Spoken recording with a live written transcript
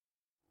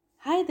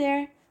Hi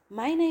there,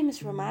 my name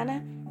is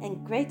Romana,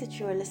 and great that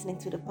you are listening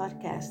to the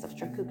podcast of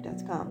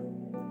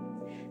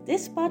Tracook.com.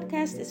 This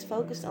podcast is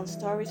focused on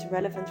stories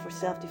relevant for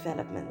self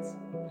development.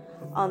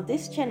 On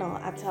this channel,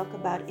 I talk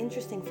about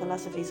interesting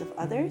philosophies of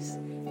others,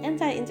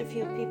 and I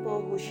interview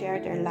people who share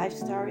their life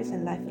stories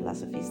and life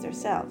philosophies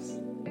themselves.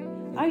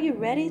 Are you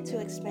ready to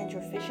expand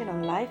your vision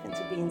on life and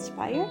to be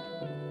inspired?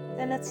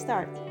 Then let's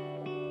start.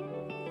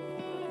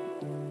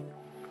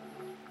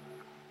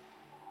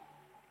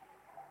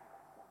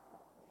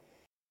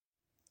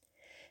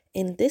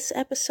 In this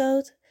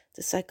episode,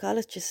 the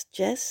psychologist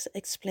Jess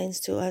explains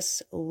to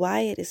us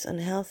why it is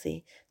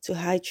unhealthy to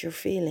hide your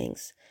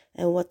feelings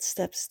and what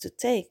steps to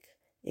take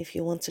if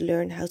you want to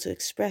learn how to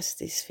express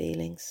these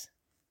feelings.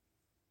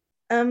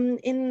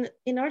 In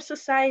our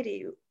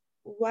society,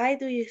 why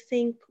do you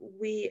think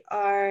we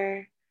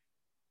are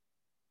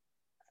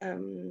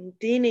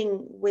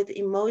dealing with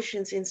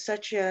emotions in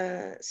such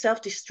a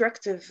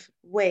self-destructive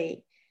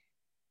way?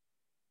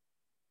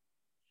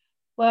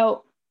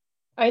 Well,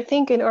 I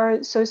think in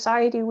our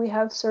society we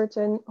have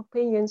certain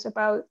opinions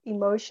about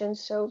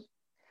emotions. So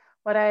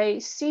what I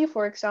see,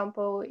 for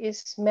example,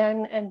 is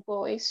men and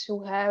boys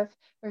who have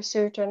a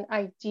certain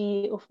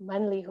idea of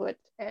manlyhood.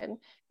 And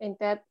in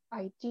that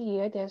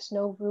idea, there's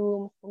no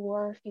room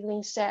for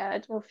feeling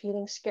sad or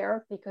feeling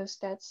scared because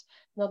that's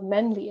not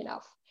manly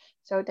enough.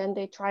 So then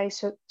they try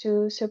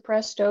to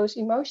suppress those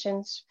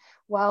emotions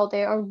while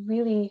they are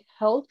really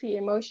healthy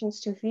emotions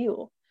to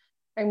feel.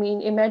 I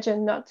mean,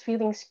 imagine not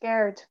feeling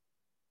scared.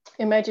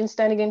 Imagine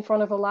standing in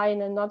front of a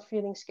lion and not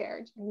feeling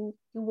scared. I mean,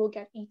 you will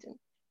get eaten.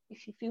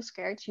 If you feel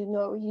scared, you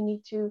know you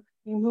need to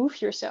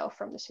remove yourself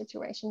from the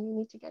situation. You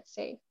need to get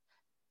safe.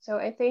 So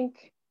I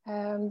think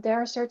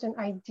there are certain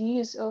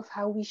ideas of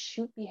how we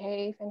should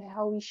behave and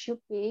how we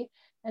should be,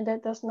 and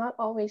that does not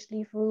always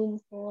leave room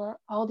for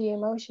all the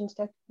emotions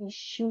that we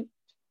should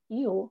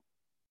feel.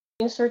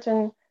 In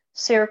certain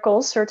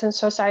circles, certain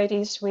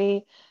societies,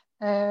 we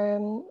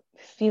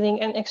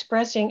feeling and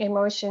expressing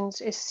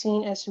emotions is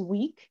seen as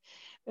weak.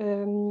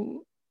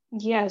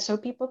 Yeah, so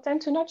people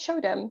tend to not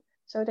show them,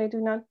 so they do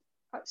not,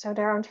 so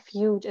they aren't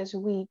viewed as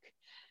weak.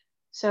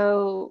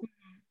 So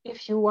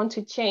if you want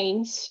to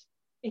change,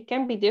 it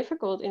can be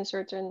difficult in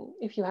certain,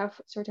 if you have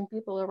certain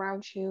people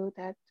around you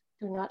that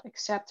do not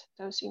accept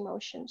those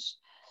emotions.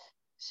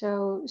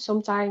 So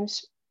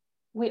sometimes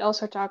we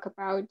also talk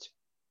about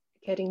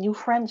getting new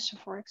friends,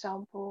 for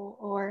example,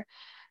 or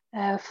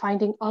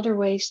finding other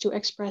ways to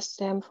express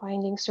them,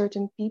 finding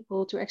certain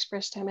people to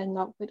express them, and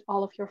not with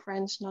all of your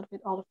friends, not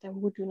with all of them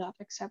who do not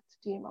accept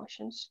the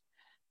emotions.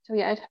 So,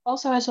 yeah, it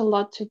also has a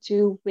lot to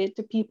do with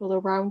the people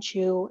around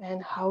you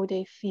and how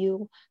they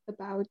feel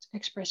about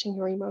expressing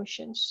your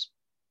emotions.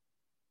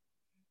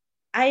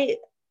 I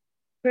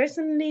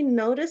personally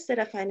noticed that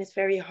I find it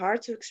very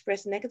hard to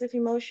express negative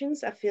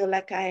emotions. I feel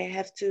like I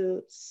have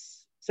to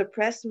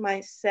suppress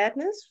my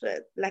sadness,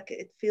 like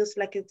it feels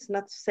like it's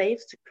not safe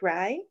to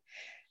cry.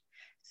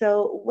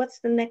 So, what's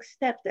the next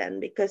step then?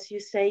 Because you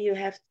say you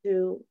have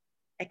to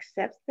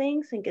accept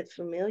things and get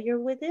familiar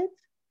with it,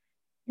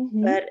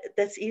 Mm-hmm. but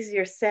that's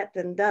easier said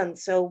than done.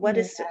 So,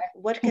 Yeah.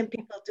 what can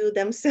people do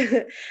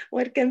themselves?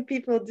 What can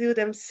people do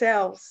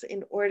themselves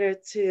in order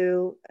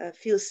to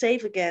feel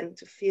safe again,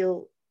 to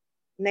feel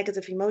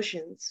negative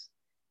emotions?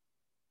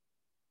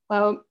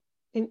 Well,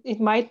 it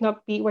might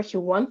not be what you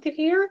want to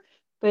hear,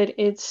 but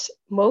it's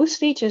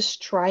mostly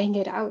just trying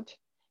it out.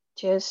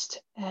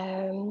 Just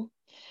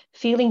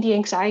feeling the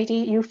anxiety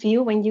you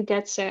feel when you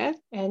get sad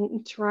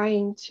and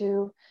trying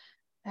to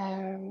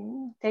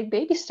take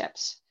baby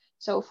steps.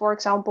 So, for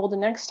example, the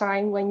next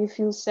time when you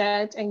feel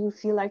sad and you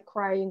feel like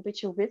crying,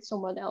 but you're with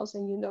someone else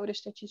and you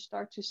notice that you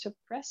start to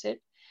suppress it,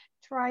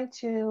 try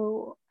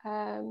to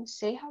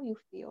say how you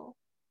feel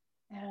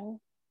and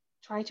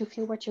try to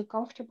feel what you're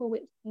comfortable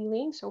with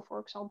feeling. So, for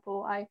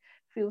example, I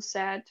feel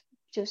sad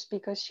just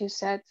because you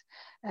said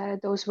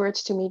those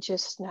words to me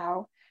just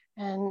now,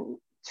 and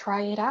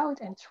try it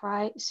out and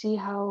try see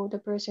how the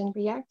person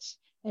reacts.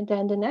 And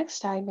then the next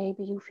time,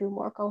 maybe you feel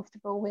more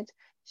comfortable with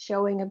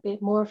showing a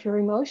bit more of your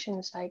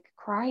emotions, like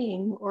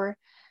crying or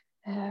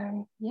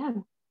yeah,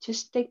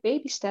 just take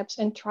baby steps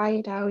and try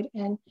it out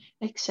and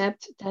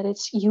accept that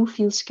it's you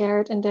feel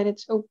scared and that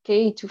it's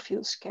okay to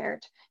feel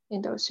scared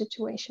in those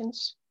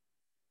situations.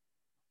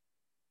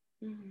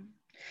 Mhm.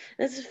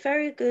 That's a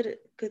very good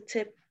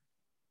tip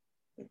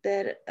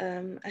that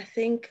I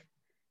think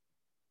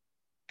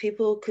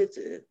people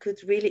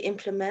could really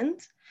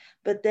implement.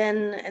 But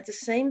then at the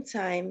same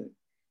time,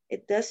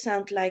 it does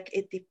sound like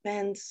it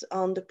depends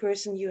on the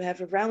person you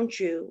have around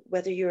you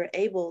whether you're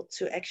able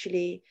to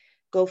actually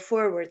go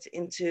forward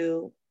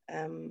into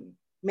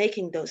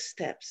making those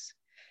steps.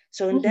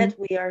 So in Mm-hmm. that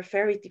we are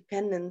very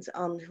dependent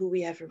on who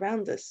we have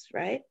around us,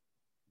 right?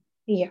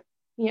 Yeah,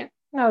 yeah.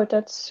 No,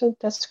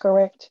 that's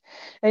correct.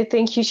 I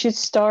think you should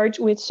start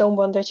with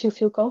someone that you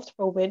feel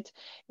comfortable with,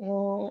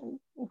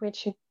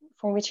 which you,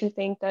 from which you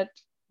think that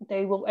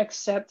they will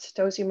accept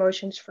those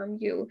emotions from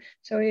you.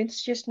 So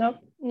it's just not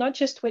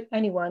just with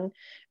anyone.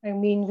 I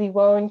mean, we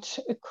won't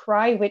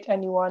cry with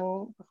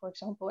anyone. For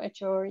example,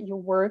 at your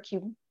work,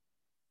 you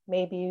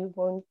maybe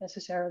won't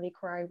necessarily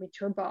cry with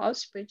your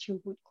boss, but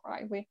you would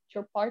cry with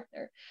your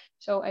partner.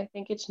 So I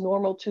think it's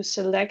normal to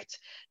select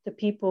the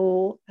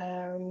people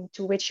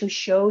to which you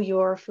show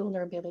your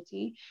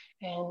vulnerability,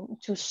 and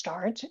to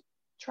start,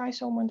 try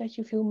someone that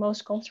you feel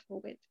most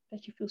comfortable with,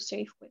 that you feel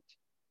safe with.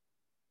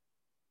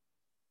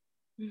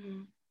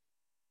 Mm-hmm.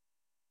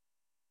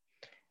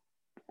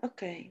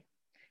 Okay.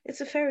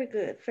 It's a very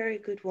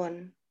good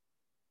one.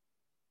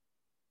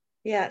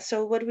 Yeah,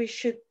 so what we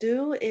should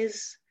do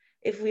is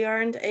if we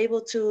aren't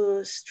able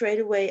to straight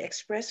away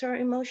express our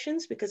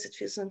emotions because it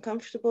feels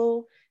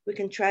uncomfortable, we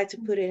can try to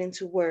put it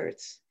into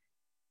words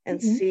and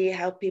Mm-hmm. see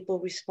how people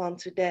respond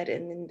to that.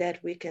 And in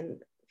that, we can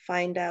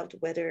find out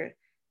whether,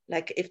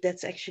 like, if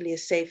that's actually a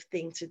safe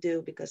thing to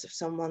do, because if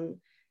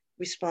someone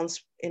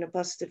responds in a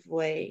positive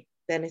way,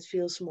 then it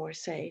feels more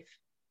safe.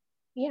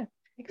 Yeah,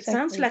 It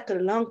sounds exactly. like a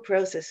long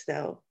process,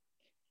 though.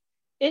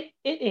 It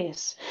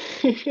is.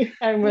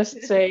 I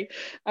must say,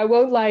 I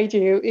won't lie to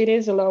you. It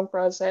is a long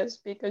process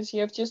because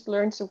you have just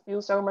learned to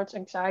feel so much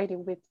anxiety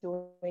with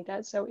doing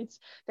that. So it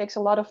takes a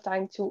lot of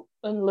time to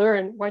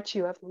unlearn what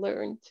you have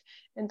learned,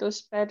 and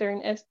those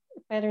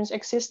patterns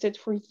existed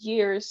for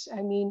years.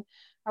 I mean,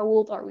 how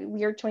old are we?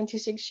 We are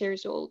 26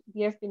 years old.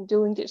 We have been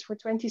doing this for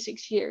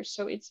 26 years,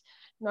 so it's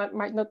not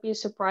might not be a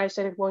surprise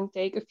that it won't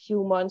take a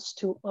few months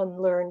to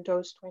unlearn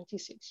those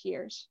 26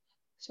 years.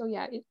 So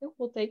yeah, it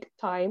will take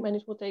time, and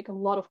it will take a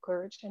lot of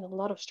courage and a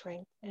lot of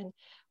strength, and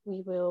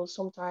we will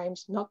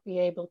sometimes not be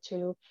able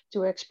to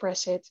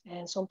express it,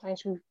 and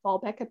sometimes we fall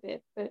back a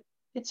bit, but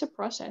it's a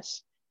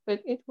process.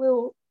 But it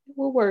will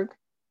work.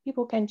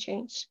 People can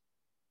change.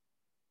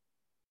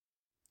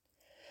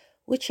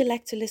 Would you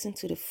like to listen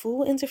to the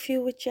full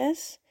interview with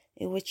Jess,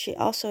 in which she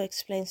also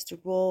explains the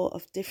role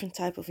of different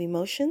type of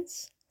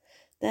emotions?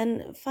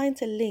 Then find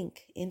the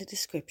link in the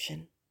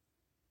description.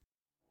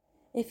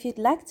 If you'd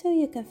like to,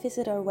 you can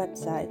visit our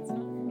website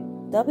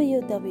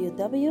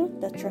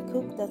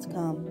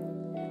www.tracook.com.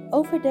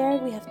 Over there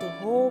we have the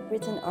whole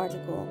written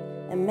article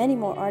and many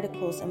more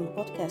articles and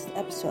podcast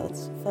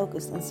episodes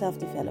focused on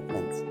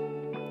self-development.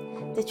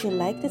 Did you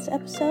like this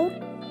episode?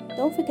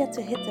 Don't forget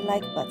to hit the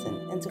like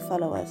button and to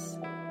follow us.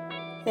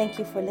 Thank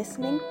you for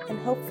listening, and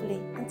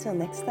hopefully until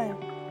next time.